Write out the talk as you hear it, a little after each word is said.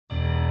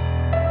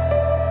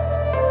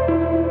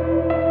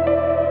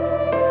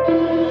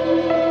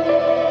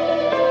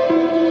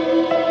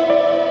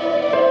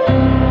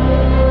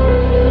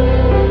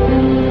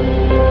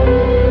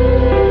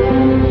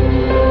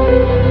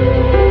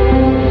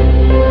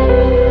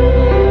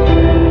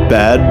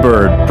Bad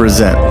Bird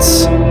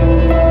presents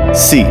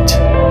Seat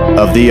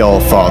of the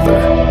All-Father.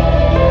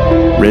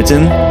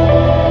 Written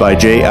by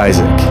Jay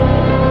Isaac.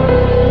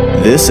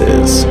 This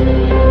is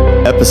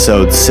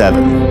Episode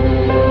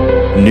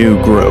 7,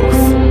 New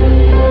Growth.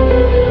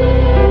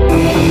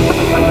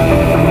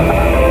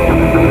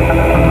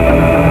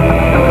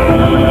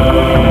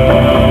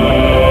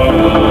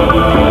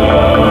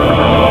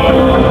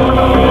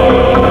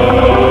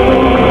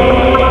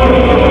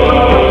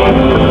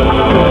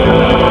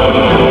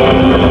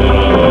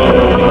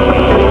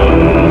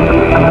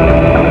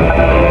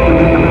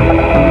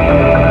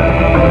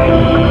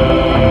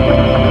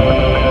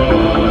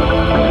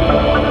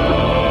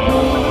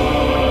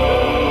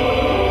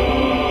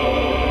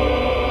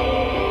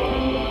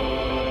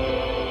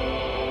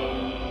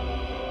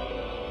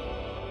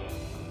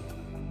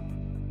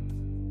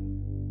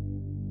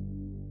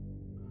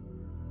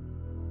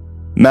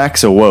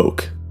 Max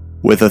awoke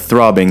with a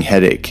throbbing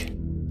headache.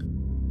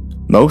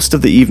 Most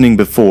of the evening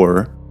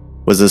before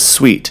was a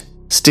sweet,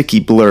 sticky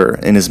blur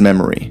in his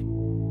memory,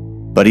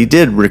 but he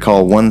did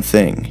recall one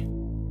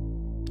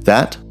thing.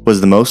 That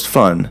was the most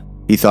fun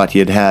he thought he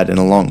had had in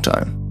a long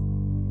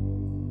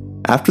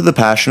time. After the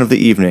passion of the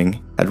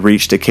evening had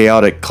reached a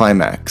chaotic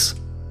climax,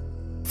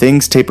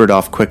 things tapered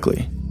off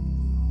quickly.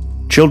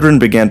 Children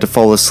began to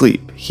fall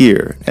asleep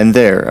here and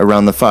there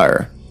around the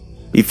fire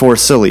before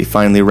Sully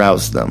finally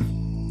roused them.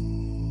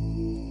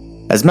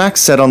 As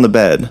Max sat on the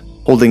bed,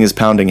 holding his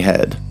pounding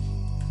head,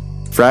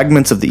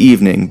 fragments of the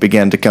evening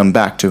began to come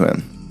back to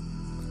him.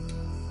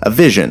 A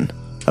vision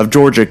of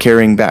Georgia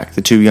carrying back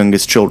the two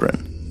youngest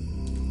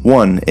children,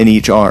 one in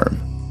each arm.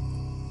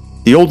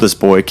 The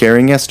oldest boy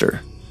carrying Esther.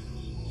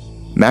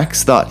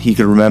 Max thought he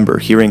could remember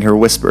hearing her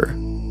whisper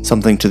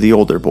something to the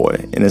older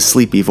boy in a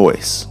sleepy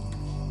voice.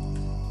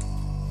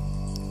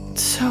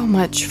 So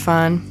much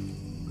fun.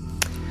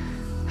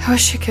 I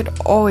wish it could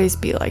always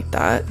be like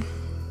that.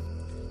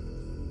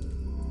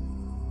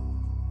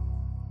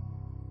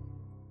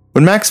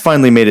 When Max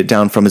finally made it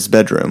down from his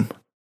bedroom,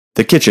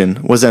 the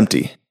kitchen was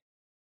empty.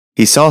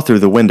 He saw through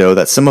the window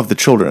that some of the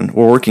children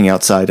were working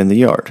outside in the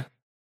yard.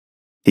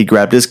 He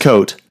grabbed his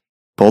coat,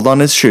 pulled on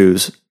his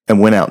shoes, and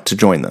went out to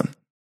join them.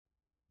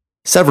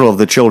 Several of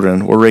the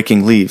children were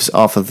raking leaves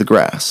off of the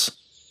grass.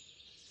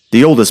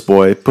 The oldest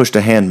boy pushed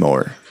a hand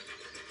mower.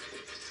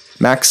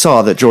 Max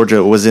saw that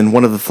Georgia was in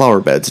one of the flower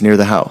beds near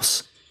the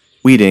house,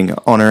 weeding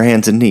on her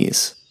hands and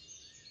knees.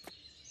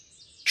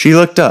 She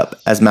looked up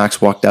as Max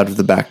walked out of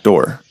the back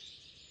door,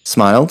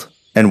 smiled,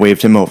 and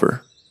waved him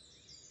over.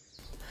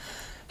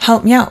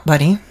 Help me out,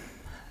 buddy.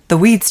 The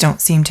weeds don't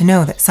seem to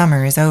know that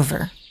summer is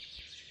over.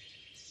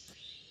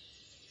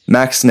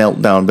 Max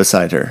knelt down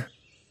beside her,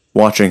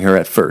 watching her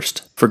at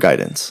first for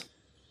guidance.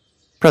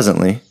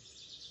 Presently,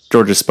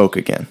 Georgia spoke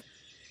again.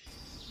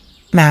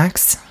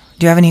 Max,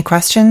 do you have any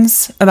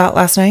questions about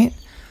last night?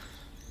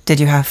 Did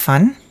you have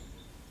fun?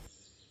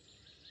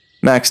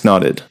 Max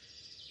nodded.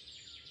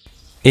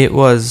 It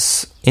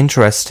was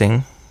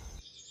interesting.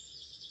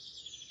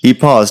 He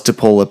paused to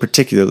pull a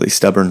particularly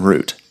stubborn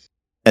root,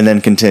 and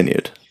then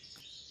continued.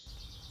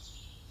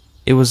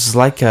 It was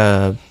like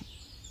a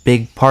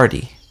big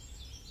party.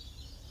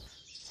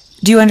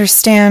 Do you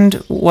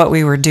understand what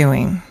we were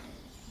doing?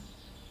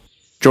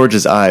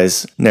 George's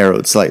eyes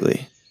narrowed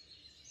slightly.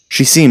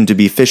 She seemed to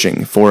be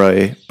fishing for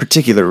a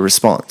particular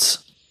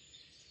response.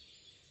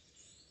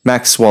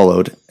 Max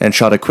swallowed and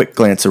shot a quick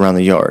glance around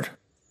the yard.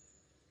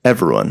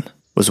 Everyone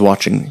was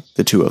watching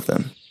the two of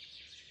them.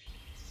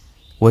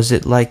 Was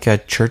it like a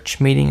church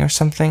meeting or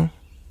something?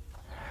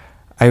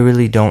 I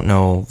really don't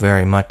know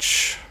very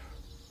much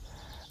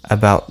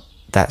about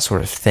that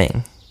sort of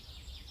thing.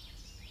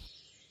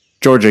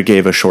 Georgia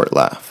gave a short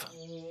laugh.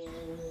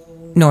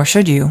 Nor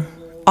should you.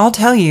 I'll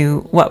tell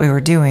you what we were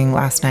doing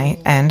last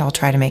night, and I'll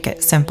try to make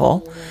it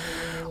simple.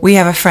 We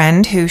have a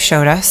friend who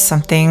showed us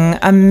something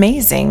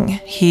amazing.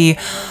 He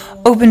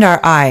opened our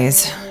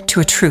eyes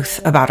to a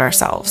truth about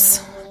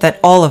ourselves,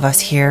 that all of us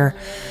here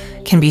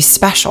can be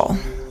special.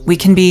 We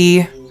can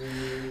be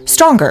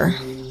stronger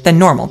than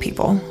normal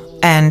people,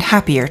 and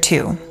happier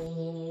too.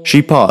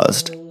 She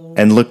paused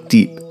and looked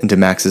deep into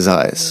Max's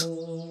eyes.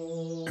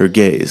 Her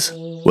gaze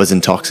was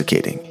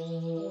intoxicating.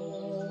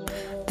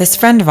 This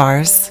friend of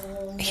ours,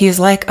 he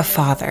is like a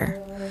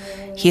father.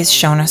 He has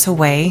shown us a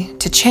way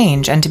to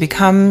change and to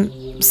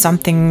become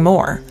something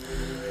more.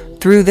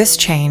 Through this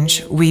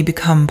change, we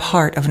become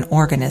part of an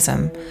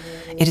organism.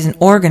 It is an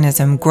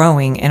organism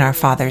growing in our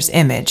Father's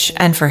image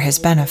and for his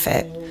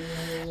benefit.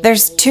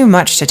 There's too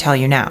much to tell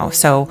you now,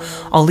 so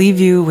I'll leave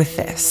you with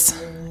this.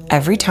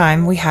 Every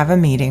time we have a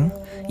meeting,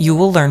 you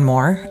will learn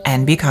more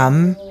and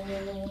become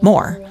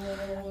more.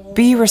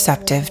 Be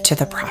receptive to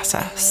the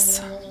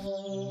process.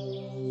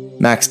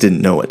 Max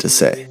didn't know what to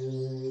say.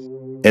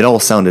 It all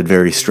sounded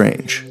very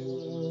strange.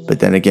 But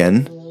then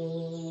again,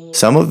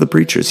 Some of the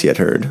preachers he had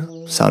heard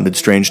sounded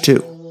strange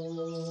too.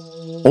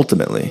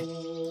 Ultimately,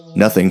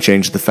 nothing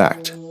changed the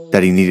fact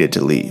that he needed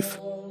to leave.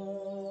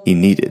 He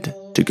needed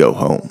to go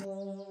home.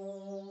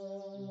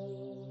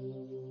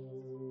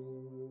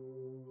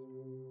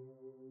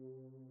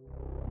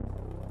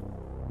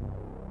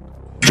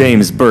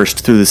 James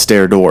burst through the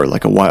stair door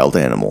like a wild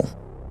animal.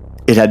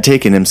 It had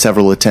taken him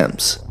several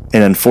attempts,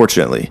 and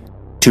unfortunately,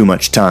 too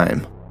much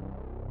time.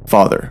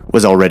 Father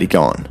was already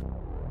gone.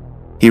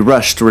 He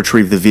rushed to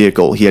retrieve the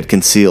vehicle he had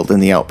concealed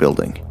in the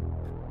outbuilding.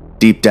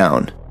 Deep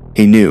down,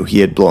 he knew he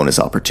had blown his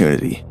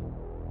opportunity.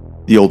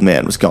 The old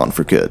man was gone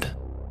for good.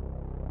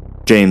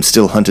 James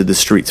still hunted the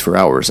streets for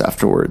hours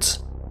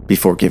afterwards,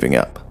 before giving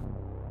up.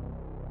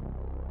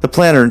 The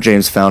planner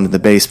James found in the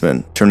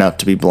basement turned out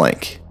to be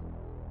blank.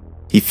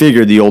 He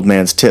figured the old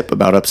man's tip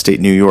about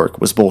upstate New York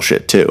was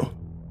bullshit too,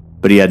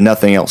 but he had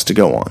nothing else to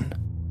go on.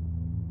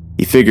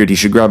 He figured he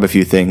should grab a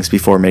few things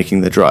before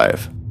making the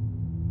drive.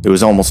 It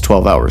was almost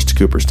 12 hours to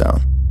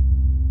Cooperstown.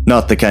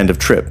 Not the kind of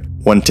trip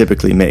one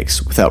typically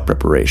makes without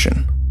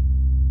preparation.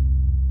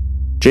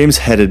 James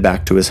headed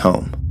back to his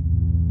home,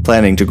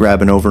 planning to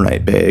grab an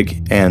overnight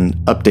bag and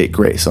update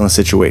Grace on the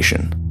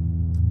situation.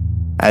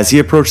 As he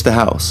approached the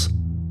house,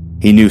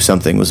 he knew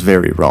something was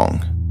very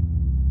wrong.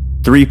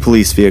 3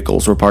 police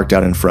vehicles were parked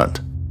out in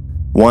front,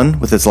 one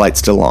with its lights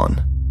still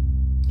on.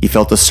 He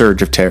felt a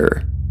surge of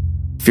terror,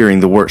 fearing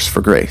the worst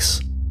for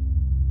Grace.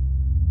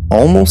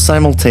 Almost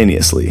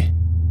simultaneously,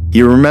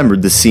 he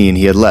remembered the scene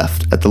he had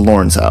left at the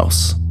Lawrence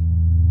house.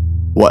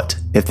 What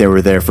if they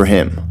were there for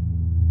him?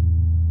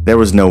 There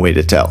was no way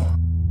to tell.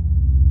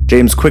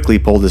 James quickly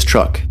pulled his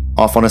truck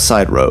off on a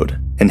side road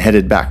and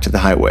headed back to the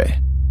highway.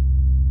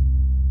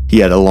 He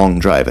had a long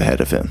drive ahead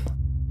of him.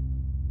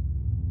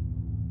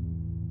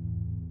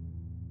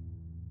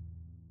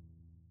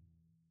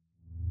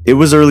 It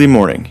was early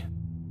morning,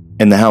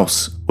 and the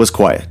house was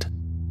quiet.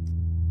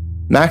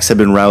 Max had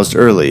been roused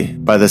early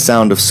by the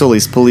sound of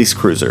Sully's police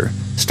cruiser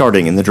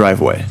starting in the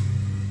driveway.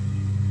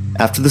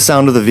 After the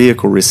sound of the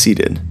vehicle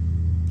receded,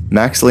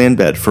 Max lay in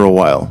bed for a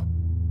while,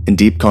 in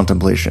deep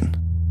contemplation.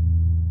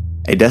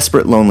 A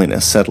desperate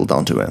loneliness settled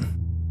onto him.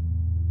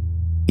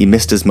 He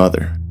missed his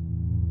mother.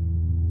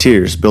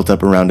 Tears built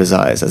up around his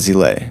eyes as he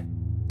lay,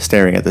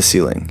 staring at the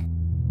ceiling.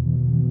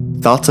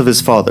 Thoughts of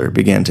his father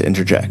began to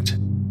interject.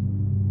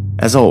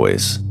 As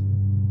always,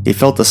 he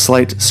felt a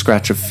slight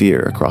scratch of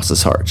fear across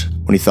his heart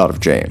when he thought of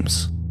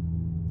James.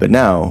 But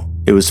now,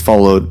 it was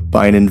followed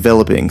by an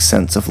enveloping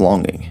sense of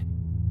longing.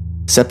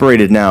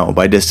 Separated now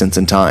by distance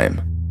and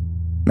time,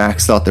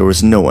 Max thought there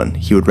was no one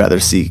he would rather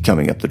see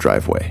coming up the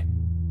driveway.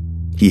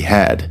 He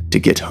had to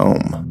get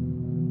home.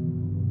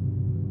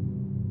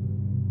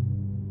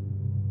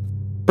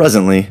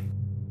 Presently,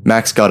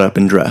 Max got up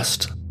and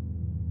dressed.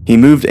 He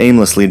moved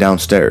aimlessly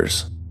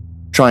downstairs,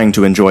 trying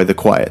to enjoy the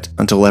quiet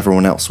until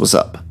everyone else was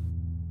up.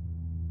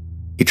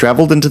 He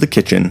traveled into the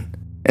kitchen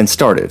and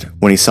started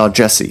when he saw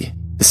Jesse,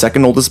 the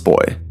second oldest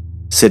boy,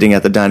 sitting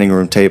at the dining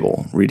room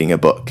table reading a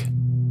book.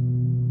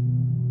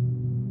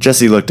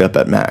 Jesse looked up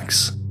at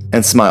Max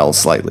and smiled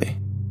slightly.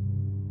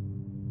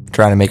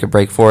 Trying to make a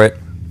break for it?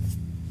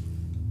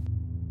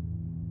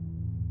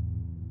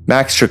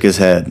 Max shook his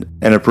head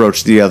and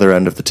approached the other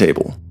end of the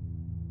table,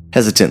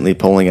 hesitantly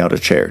pulling out a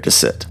chair to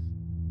sit.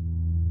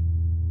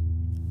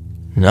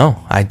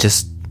 No, I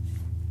just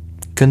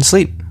couldn't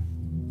sleep.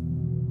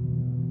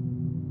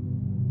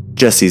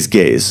 Jesse's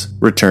gaze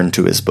returned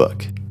to his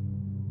book.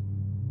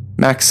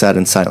 Max sat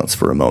in silence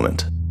for a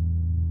moment,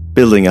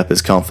 building up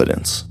his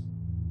confidence.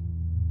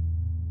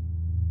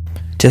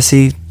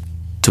 Jesse,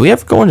 do we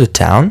ever go into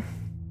town?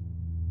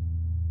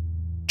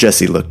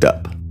 Jesse looked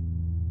up.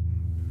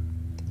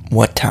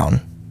 What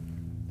town?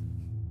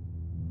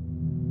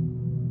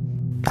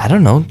 I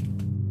don't know.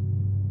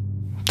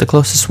 The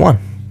closest one.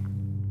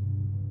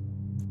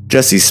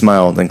 Jesse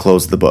smiled and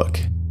closed the book.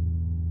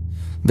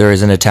 There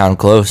isn't a town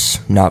close,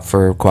 not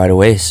for quite a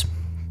ways.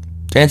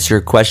 To answer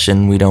your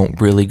question, we don't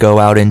really go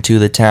out into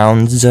the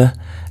towns.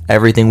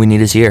 Everything we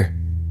need is here.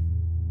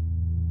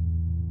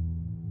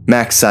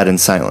 Max sat in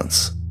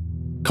silence,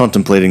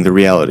 contemplating the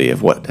reality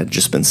of what had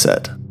just been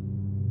said.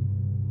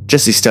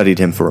 Jesse studied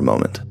him for a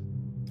moment,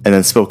 and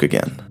then spoke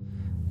again.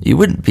 You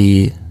wouldn't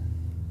be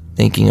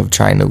thinking of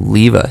trying to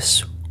leave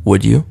us,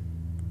 would you?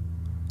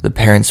 The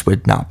parents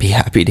would not be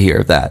happy to hear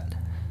of that.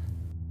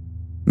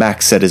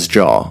 Max set his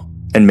jaw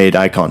and made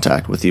eye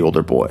contact with the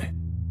older boy.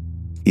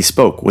 He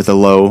spoke with a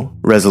low,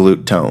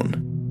 resolute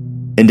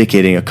tone,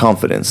 indicating a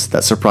confidence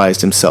that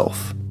surprised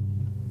himself.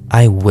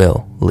 I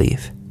will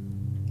leave.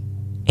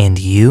 And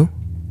you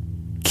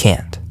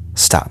can't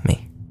stop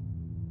me.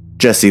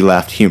 Jesse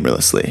laughed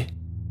humorlessly,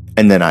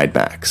 and then eyed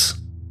Max.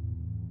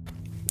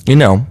 You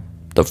know,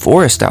 the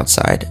forest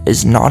outside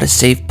is not a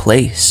safe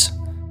place.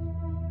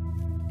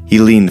 He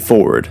leaned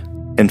forward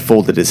and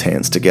folded his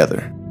hands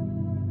together.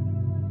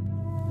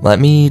 Let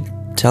me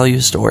tell you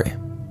a story.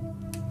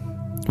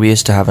 We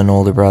used to have an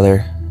older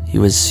brother. He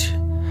was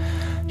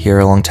here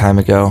a long time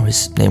ago.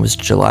 His name was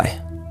July.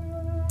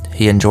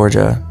 He and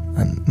Georgia,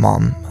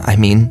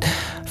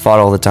 fought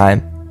all the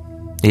time.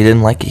 He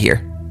didn't like it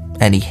here,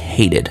 and he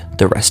hated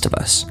the rest of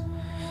us.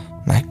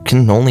 I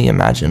can only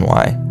imagine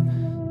why.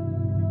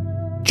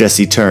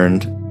 Jesse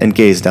turned and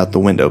gazed out the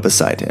window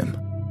beside him.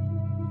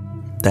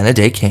 Then a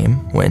day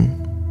came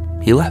when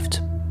he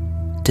left.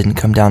 Didn't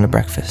come down to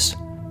breakfast.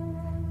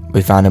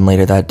 We found him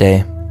later that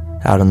day,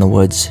 out in the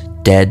woods,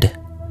 dead.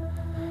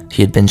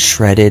 He had been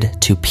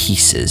shredded to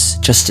pieces.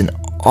 Just an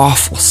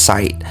awful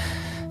sight.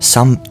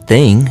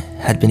 Something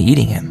had been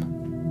eating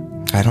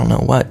him. I don't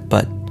know what,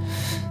 but...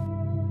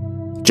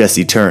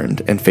 Jesse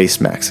turned and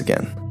faced Max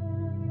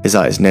again, his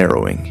eyes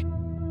narrowing.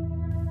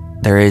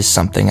 There is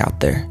something out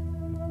there.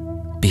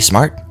 Be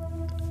smart.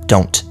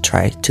 Don't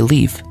try to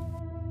leave.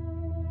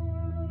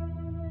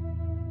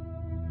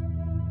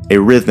 A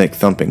rhythmic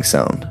thumping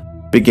sound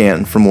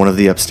began from one of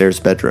the upstairs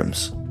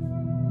bedrooms.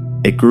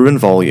 It grew in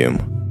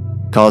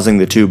volume, causing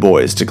the two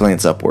boys to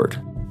glance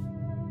upward.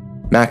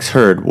 Max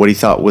heard what he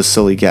thought was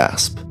Sully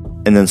gasp,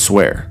 and then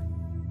swear.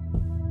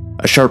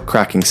 A sharp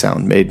cracking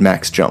sound made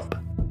Max jump.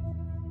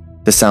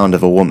 The sound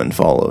of a woman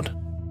followed.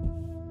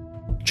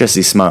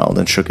 Jesse smiled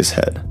and shook his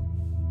head,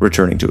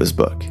 returning to his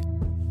book.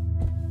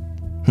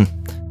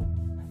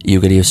 You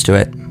get used to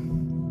it.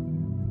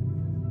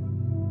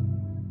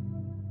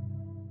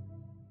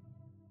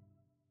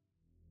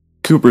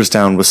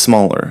 Cooperstown was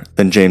smaller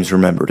than James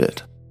remembered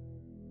it.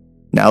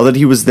 Now that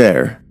he was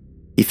there,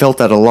 he felt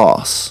at a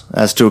loss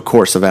as to a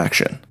course of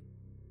action.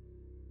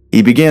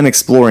 He began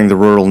exploring the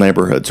rural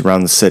neighborhoods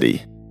around the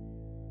city.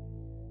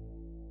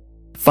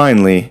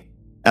 Finally,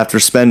 after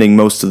spending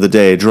most of the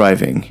day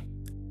driving,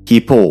 he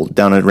pulled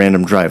down a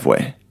random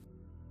driveway.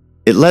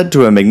 It led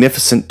to a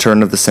magnificent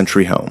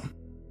turn-of-the-century home.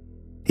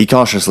 He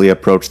cautiously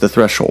approached the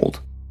threshold,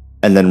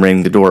 and then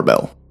rang the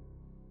doorbell.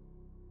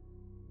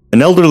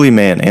 An elderly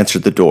man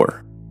answered the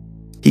door.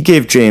 He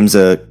gave James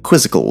a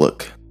quizzical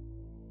look.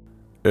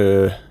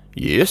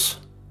 Yes?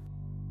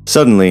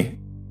 Suddenly,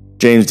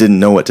 James didn't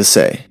know what to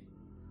say.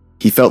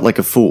 He felt like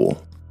a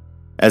fool,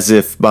 as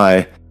if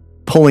by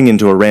pulling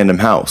into a random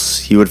house,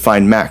 he would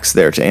find Max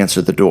there to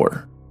answer the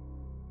door.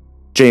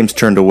 James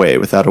turned away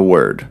without a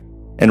word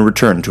and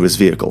returned to his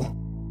vehicle.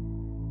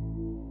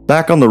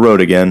 Back on the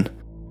road again,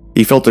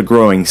 he felt a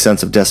growing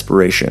sense of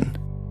desperation.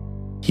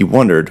 He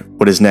wondered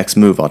what his next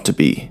move ought to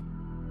be.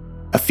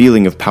 A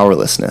feeling of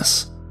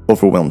powerlessness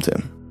overwhelmed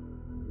him.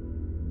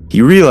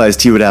 He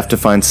realized he would have to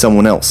find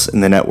someone else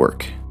in the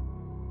network.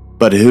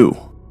 But who?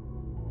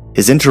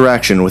 His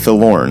interaction with the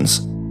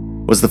Lornes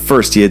was the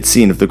first he had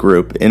seen of the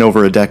group in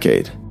over a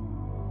decade.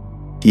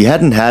 He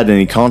hadn't had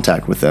any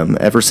contact with them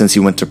ever since he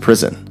went to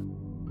prison.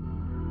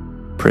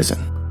 Prison.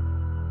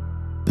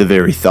 The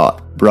very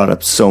thought brought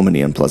up so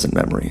many unpleasant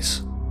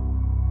memories.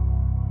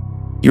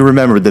 He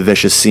remembered the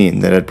vicious scene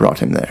that had brought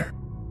him there.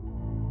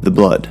 The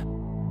blood.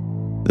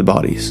 The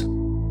bodies.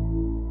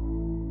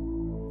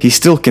 He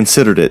still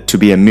considered it to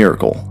be a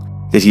miracle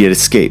that he had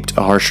escaped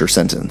a harsher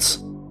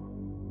sentence.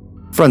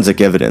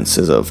 Forensic evidence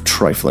is of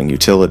trifling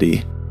utility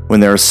when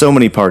there are so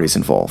many parties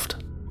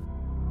involved.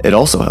 It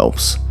also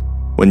helps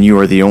when you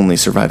are the only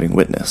surviving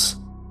witness.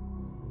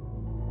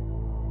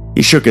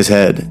 He shook his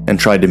head and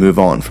tried to move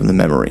on from the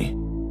memory.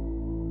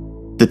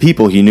 The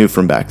people he knew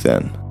from back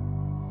then,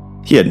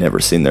 he had never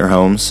seen their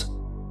homes.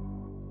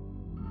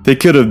 They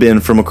could have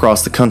been from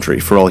across the country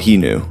for all he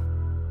knew.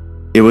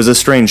 It was a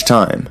strange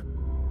time,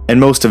 and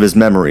most of his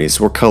memories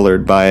were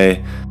colored by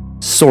a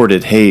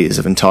sordid haze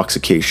of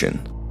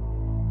intoxication.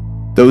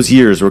 Those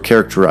years were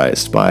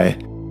characterized by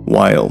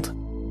wild,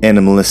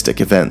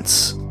 animalistic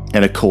events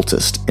and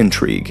occultist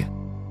intrigue.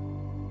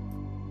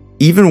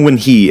 Even when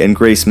he and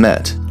Grace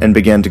met and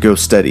began to go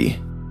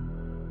steady,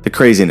 the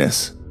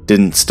craziness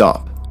didn't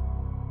stop.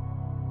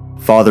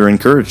 Father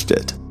encouraged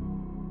it,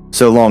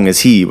 so long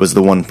as he was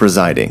the one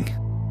presiding.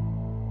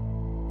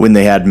 When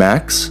they had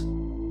Max,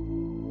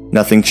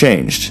 nothing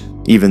changed,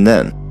 even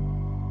then.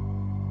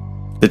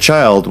 The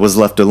child was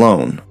left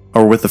alone,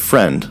 or with a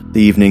friend,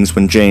 the evenings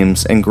when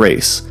James and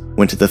Grace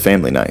went to the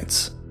family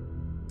nights.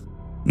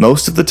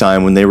 Most of the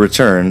time when they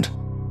returned,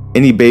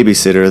 any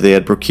babysitter they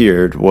had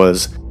procured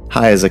was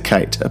high as a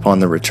kite upon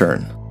the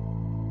return.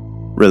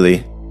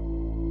 Really,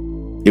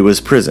 it was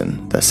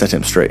prison that set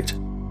him straight.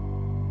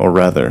 Or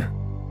rather,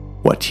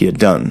 what he had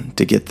done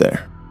to get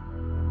there.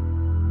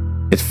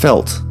 It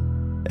felt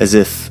as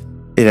if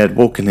it had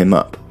woken him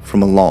up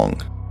from a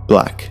long,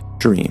 black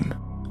dream.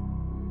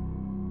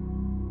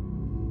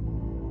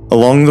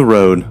 Along the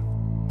road,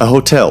 a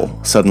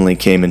hotel suddenly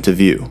came into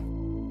view.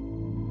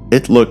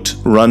 It looked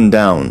run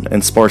down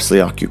and sparsely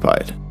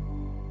occupied.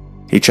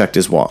 He checked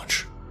his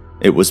watch.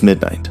 It was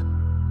midnight.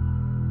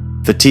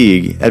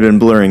 Fatigue had been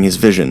blurring his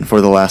vision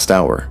for the last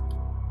hour,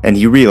 and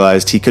he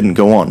realized he couldn't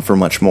go on for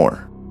much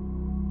more.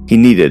 He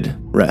needed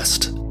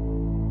rest.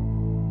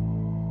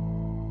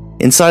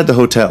 Inside the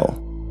hotel,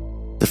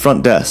 the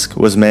front desk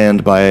was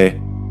manned by a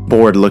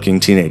bored-looking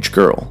teenage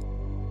girl.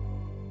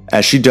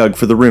 As she dug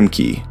for the room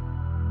key,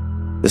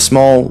 the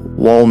small,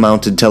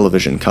 wall-mounted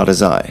television caught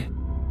his eye.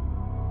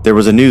 There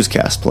was a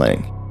newscast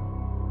playing,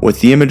 with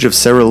the image of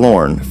Sarah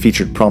Lorne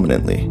featured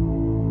prominently.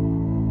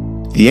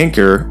 The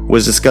anchor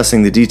was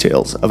discussing the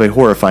details of a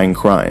horrifying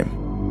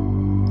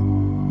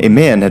crime. A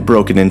man had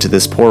broken into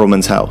this poor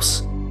woman's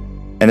house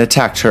and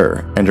attacked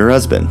her and her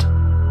husband.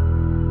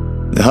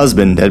 The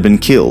husband had been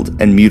killed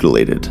and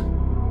mutilated,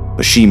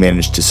 but she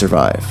managed to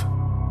survive.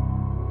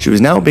 She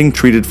was now being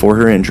treated for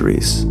her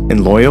injuries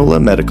in Loyola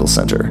Medical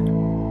Center,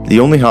 the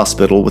only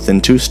hospital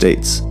within 2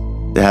 states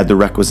that had the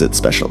requisite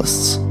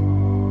specialists.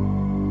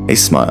 A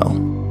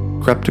smile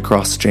crept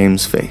across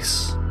James'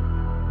 face.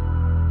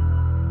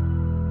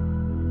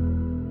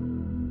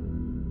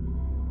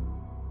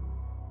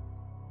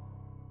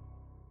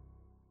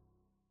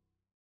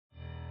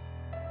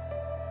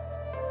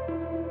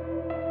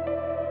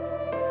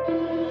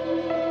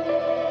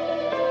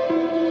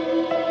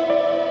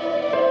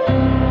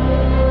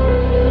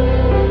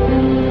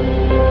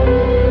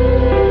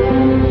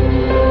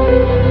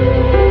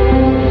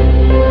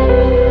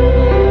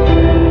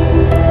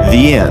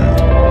 The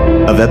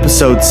end of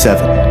episode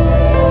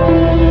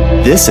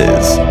 7. This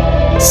is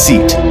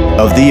Seat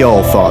of the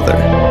Allfather.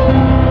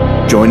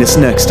 Join us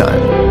next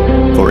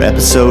time for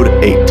episode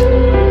 8.